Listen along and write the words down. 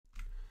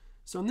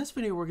So in this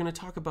video, we're going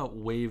to talk about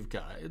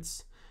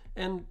waveguides.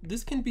 And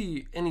this can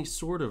be any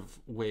sort of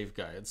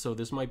waveguide. So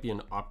this might be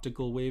an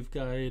optical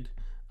waveguide,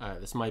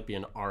 this might be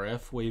an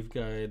RF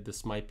waveguide,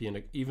 this might be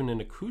even an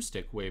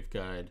acoustic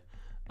waveguide,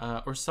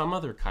 or some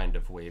other kind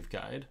of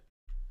waveguide.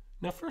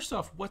 Now first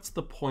off, what's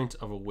the point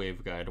of a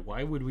waveguide?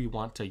 Why would we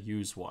want to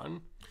use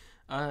one?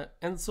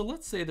 And so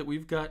let's say that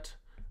we've got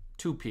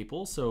two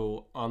people.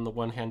 So on the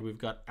one hand, we've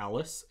got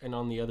Alice, and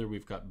on the other,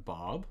 we've got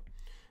Bob.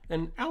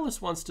 And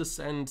Alice wants to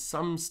send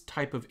some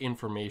type of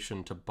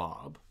information to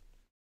Bob.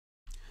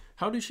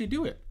 How does she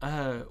do it?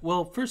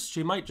 Well, first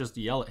she might just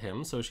yell at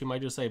him. So she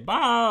might just say,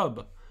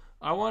 "Bob,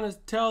 I want to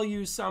tell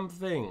you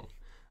something."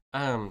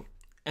 And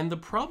the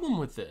problem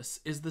with this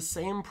is the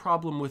same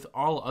problem with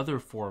all other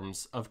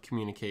forms of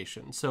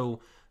communication. So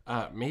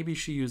maybe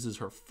she uses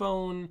her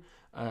phone,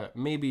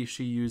 maybe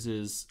she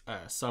uses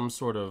some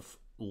sort of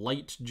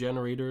light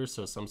generator,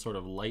 so some sort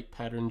of light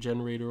pattern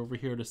generator over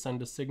here to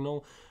send a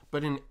signal.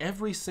 But in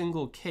every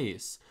single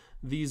case,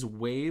 these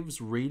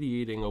waves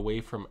radiating away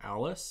from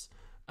Alice,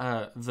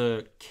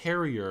 the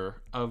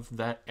carrier of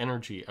that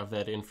energy, of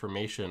that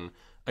information,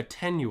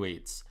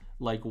 attenuates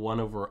like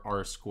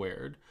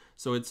 1/r².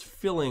 So it's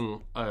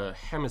filling a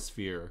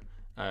hemisphere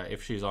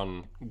if she's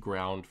on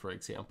ground, for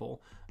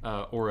example,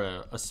 or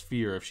a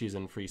sphere if she's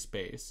in free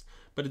space.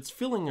 But it's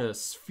filling a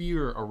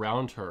sphere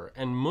around her,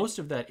 and most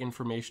of that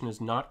information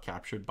is not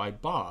captured by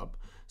Bob.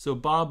 So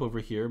Bob over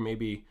here,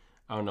 maybe,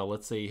 I don't know,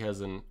 let's say he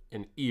has an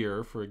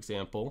ear, for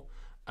example,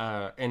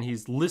 and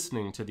he's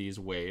listening to these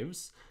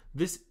waves.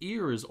 This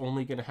ear is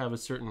only going to have a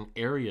certain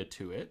area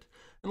to it.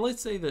 And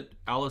let's say that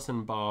Alice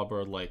and Bob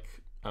are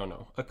like, I don't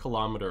know, 1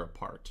 kilometer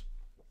apart.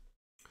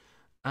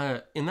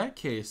 In that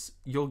case,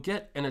 you'll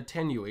get an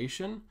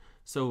attenuation.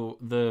 So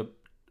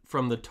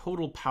from the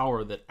total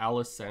power that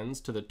Alice sends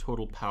to the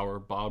total power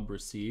Bob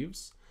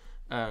receives,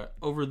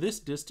 over this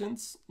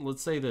distance,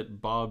 let's say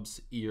that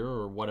Bob's ear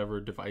or whatever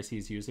device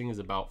he's using is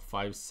about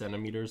 5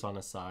 centimeters on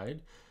a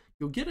side,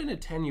 you'll get an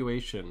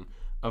attenuation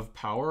of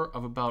power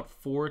of about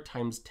 4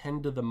 times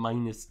 10 to the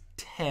minus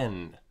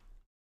 10.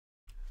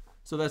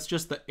 So that's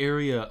just the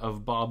area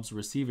of Bob's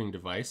receiving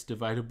device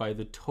divided by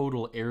the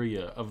total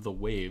area of the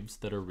waves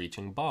that are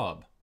reaching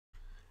Bob.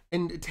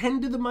 And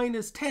 10 to the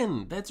minus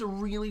 10, that's a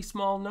really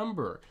small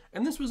number.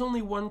 And this was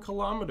only 1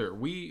 kilometer.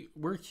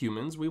 We're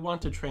humans. We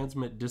want to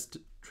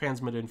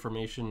transmit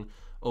information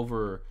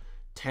over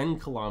 10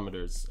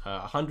 kilometers,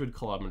 100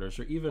 kilometers,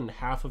 or even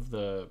half of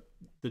the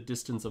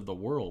distance of the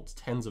world,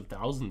 tens of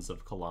thousands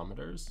of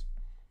kilometers.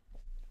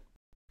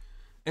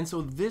 And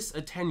so this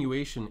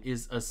attenuation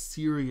is a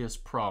serious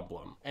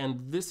problem.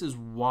 And this is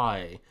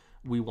why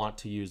we want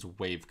to use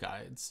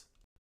waveguides.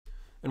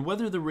 And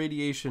whether the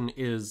radiation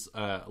is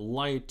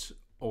light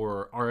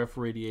or RF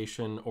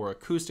radiation or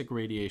acoustic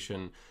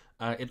radiation,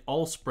 it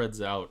all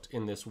spreads out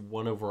in this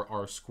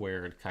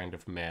 1/r² kind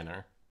of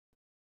manner.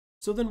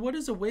 So then what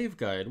is a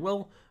waveguide?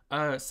 Well,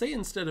 say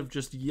instead of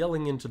just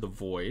yelling into the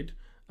void,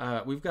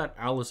 we've got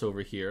Alice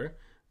over here.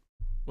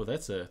 Well,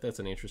 that's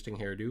an interesting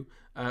hairdo.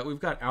 We've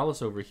got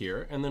Alice over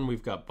here, and then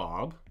we've got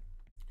Bob.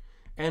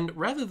 And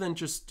rather than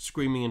just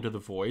screaming into the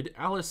void,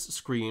 Alice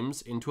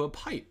screams into a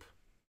pipe.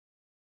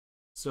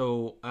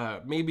 So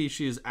maybe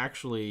she's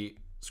actually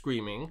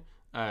screaming.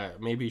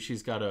 Maybe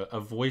she's got a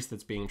voice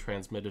that's being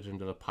transmitted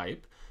into the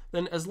pipe.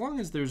 Then as long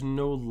as there's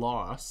no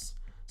loss,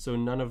 so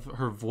none of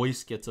her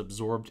voice gets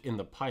absorbed in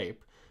the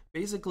pipe,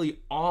 basically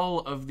all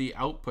of the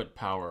output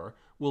power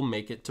will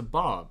make it to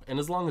Bob. And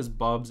as long as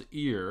Bob's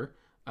ear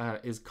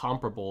is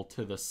comparable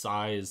to the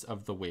size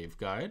of the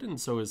waveguide, and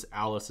so is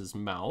Alice's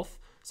mouth,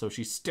 so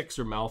she sticks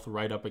her mouth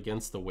right up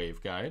against the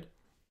waveguide,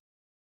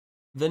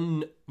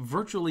 then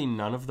virtually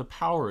none of the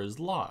power is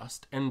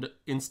lost. And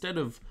instead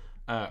of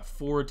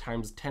 4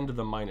 times 10 to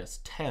the minus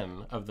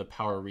 10 of the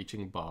power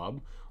reaching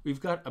Bob, we've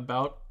got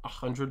about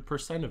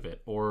 100% of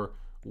it, or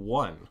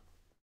 1.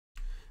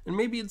 And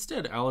maybe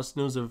instead Alice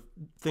knows a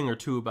thing or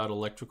two about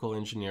electrical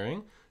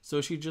engineering, so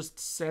she just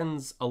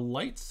sends a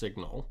light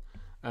signal.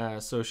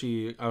 So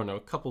she, I don't know,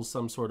 couples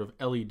some sort of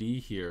LED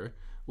here,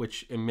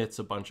 which emits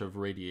a bunch of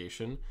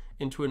radiation,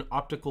 into an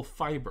optical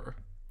fiber.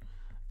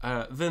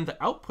 Then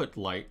the output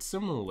light,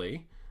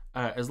 similarly,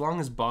 as long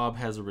as Bob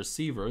has a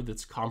receiver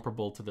that's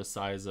comparable to the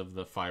size of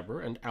the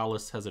fiber and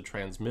Alice has a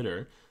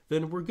transmitter,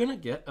 then we're going to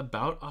get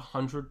about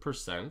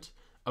 100%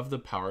 of the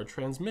power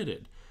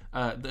transmitted.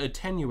 The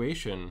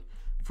attenuation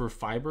for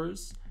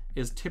fibers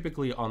is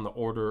typically on the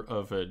order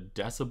of a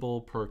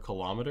decibel per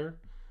kilometer.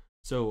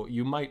 So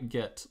you might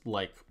get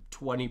like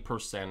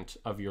 20%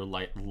 of your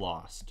light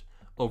lost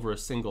over a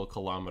single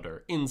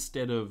kilometer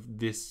instead of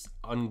this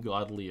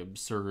ungodly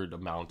absurd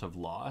amount of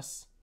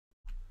loss.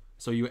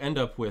 So you end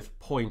up with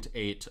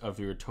 0.8 of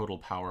your total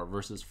power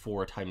versus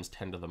 4 times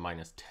 10 to the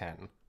minus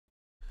 10.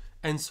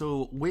 And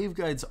so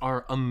waveguides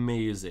are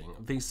amazing.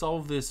 They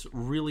solve this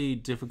really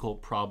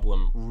difficult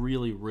problem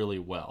really, really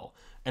well,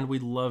 and we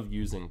love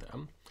using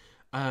them.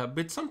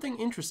 But something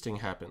interesting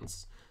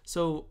happens.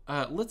 So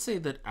let's say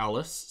that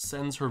Alice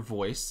sends her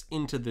voice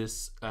into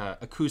this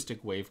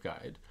acoustic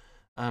waveguide.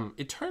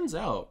 It turns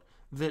out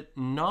that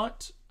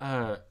not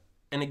an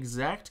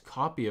exact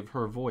copy of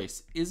her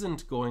voice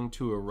isn't going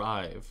to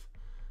arrive.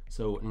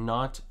 So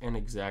not an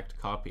exact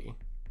copy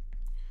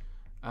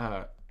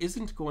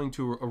isn't going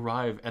to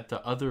arrive at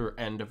the other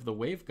end of the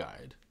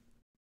waveguide.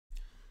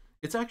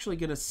 It's actually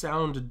going to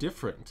sound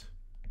different.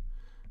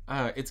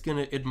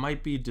 It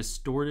might be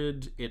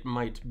distorted. It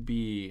might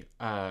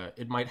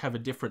have a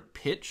different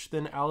pitch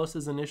than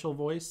Alice's initial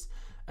voice,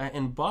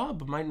 and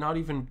Bob might not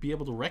even be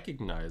able to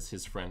recognize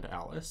his friend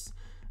Alice.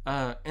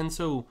 And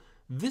so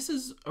this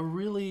is a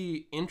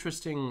really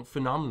interesting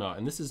phenomena,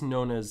 and this is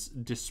known as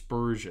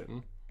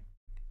dispersion.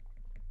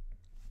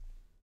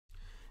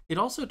 It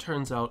also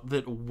turns out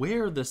that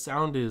where the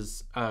sound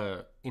is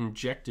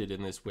injected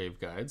in this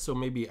waveguide, so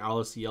maybe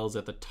Alice yells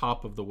at the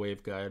top of the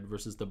waveguide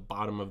versus the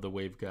bottom of the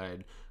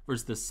waveguide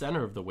versus the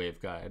center of the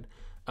waveguide,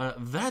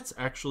 that's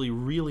actually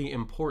really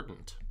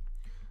important.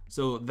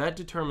 So that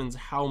determines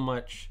how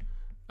much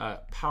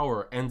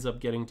power ends up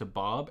getting to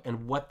Bob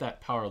and what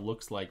that power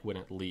looks like when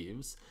it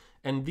leaves.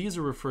 And these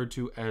are referred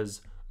to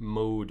as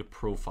mode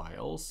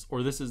profiles,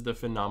 or this is the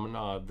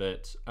phenomena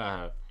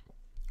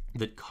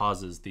that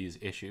causes these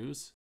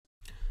issues.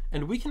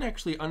 And we can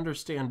actually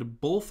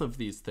understand both of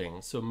these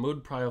things, so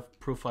mode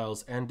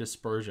profiles and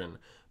dispersion,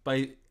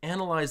 by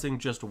analyzing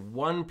just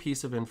one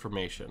piece of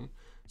information.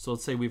 So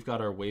let's say we've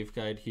got our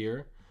waveguide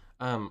here.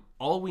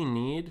 All we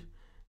need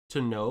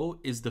to know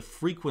is the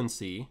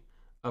frequency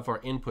of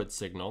our input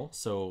signal.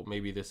 So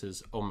maybe this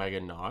is omega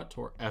naught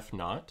or F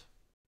naught.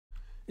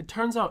 It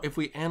turns out if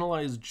we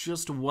analyze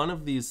just one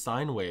of these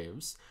sine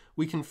waves,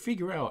 we can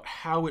figure out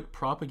how it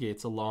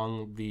propagates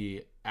along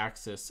the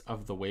axis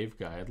of the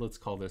waveguide. Let's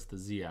call this the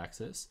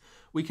z-axis.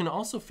 We can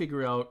also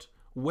figure out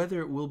whether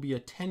it will be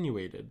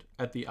attenuated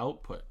at the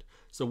output,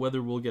 so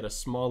whether we'll get a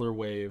smaller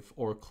wave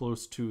or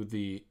close to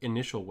the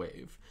initial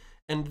wave.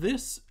 And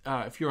this,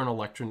 if you're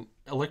an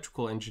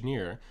electrical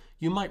engineer,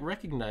 you might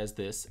recognize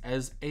this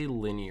as a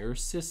linear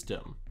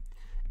system.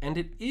 And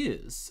it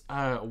is.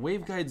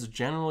 Waveguides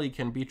generally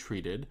can be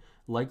treated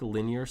like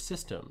linear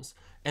systems.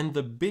 And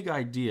the big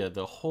idea,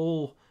 the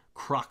whole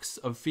crux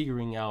of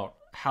figuring out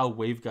how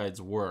waveguides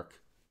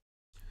work,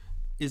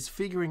 is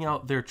figuring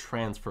out their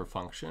transfer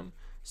function.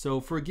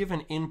 So for a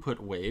given input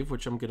wave,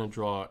 which I'm going to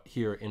draw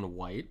here in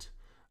white,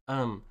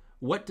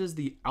 what does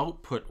the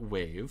output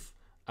wave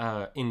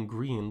in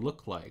green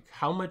look like?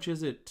 How much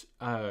is it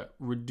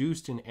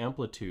reduced in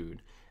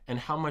amplitude, and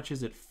how much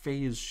is it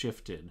phase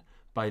shifted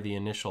by the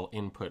initial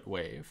input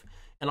wave?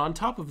 And on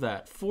top of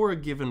that, for a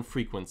given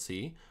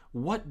frequency,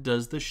 what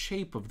does the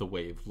shape of the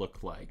wave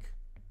look like?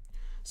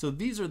 So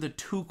these are the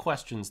two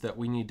questions that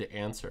we need to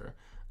answer.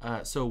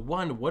 So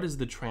one, what is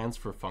the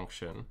transfer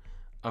function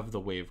of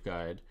the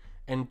waveguide?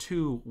 And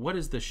two, what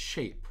is the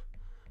shape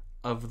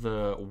of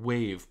the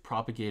wave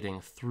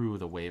propagating through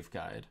the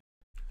waveguide?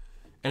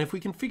 And if we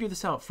can figure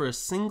this out for a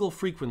single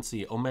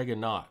frequency, omega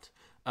naught,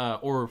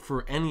 or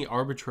for any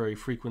arbitrary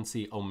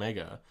frequency,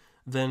 omega,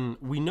 then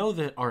we know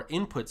that our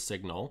input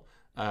signal,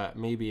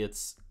 maybe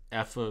it's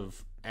f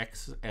of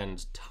x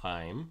and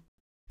time,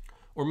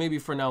 or maybe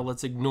for now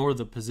let's ignore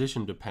the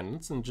position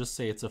dependence and just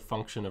say it's a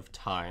function of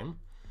time.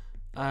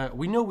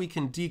 We know we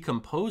can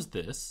decompose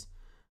this,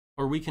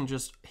 or we can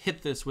just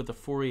hit this with a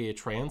Fourier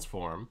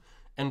transform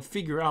and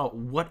figure out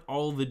what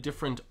all the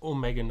different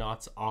omega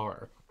naughts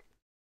are.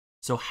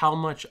 So how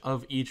much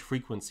of each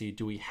frequency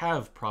do we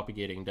have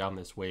propagating down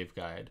this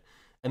waveguide?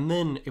 And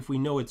then if we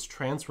know its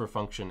transfer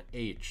function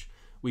h,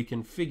 we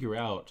can figure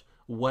out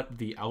what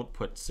the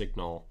output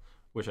signal,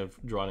 which I've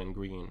drawn in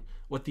green,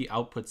 what the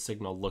output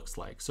signal looks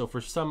like. So for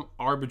some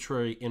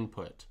arbitrary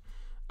input,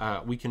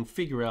 we can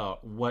figure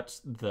out what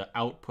the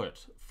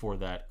output for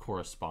that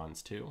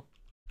corresponds to.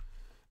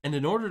 And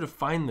in order to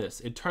find this,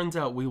 it turns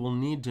out we will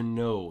need to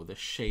know the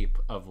shape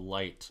of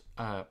light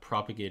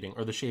propagating,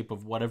 or the shape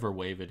of whatever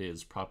wave it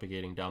is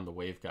propagating down the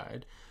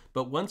waveguide.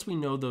 But once we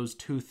know those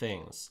two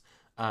things,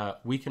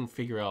 we can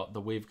figure out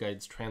the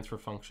waveguide's transfer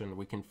function.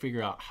 We can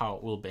figure out how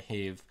it will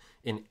behave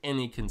in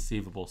any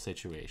conceivable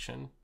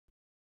situation.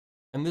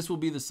 And this will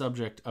be the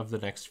subject of the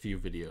next few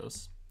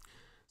videos.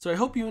 So I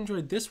hope you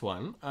enjoyed this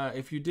one.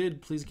 If you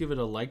did, please give it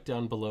a like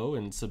down below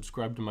and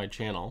subscribe to my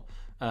channel.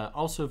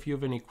 Also, if you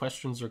have any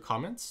questions or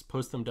comments,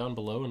 post them down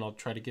below and I'll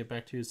try to get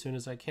back to you as soon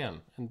as I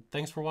can. And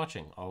thanks for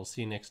watching. I'll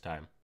see you next time.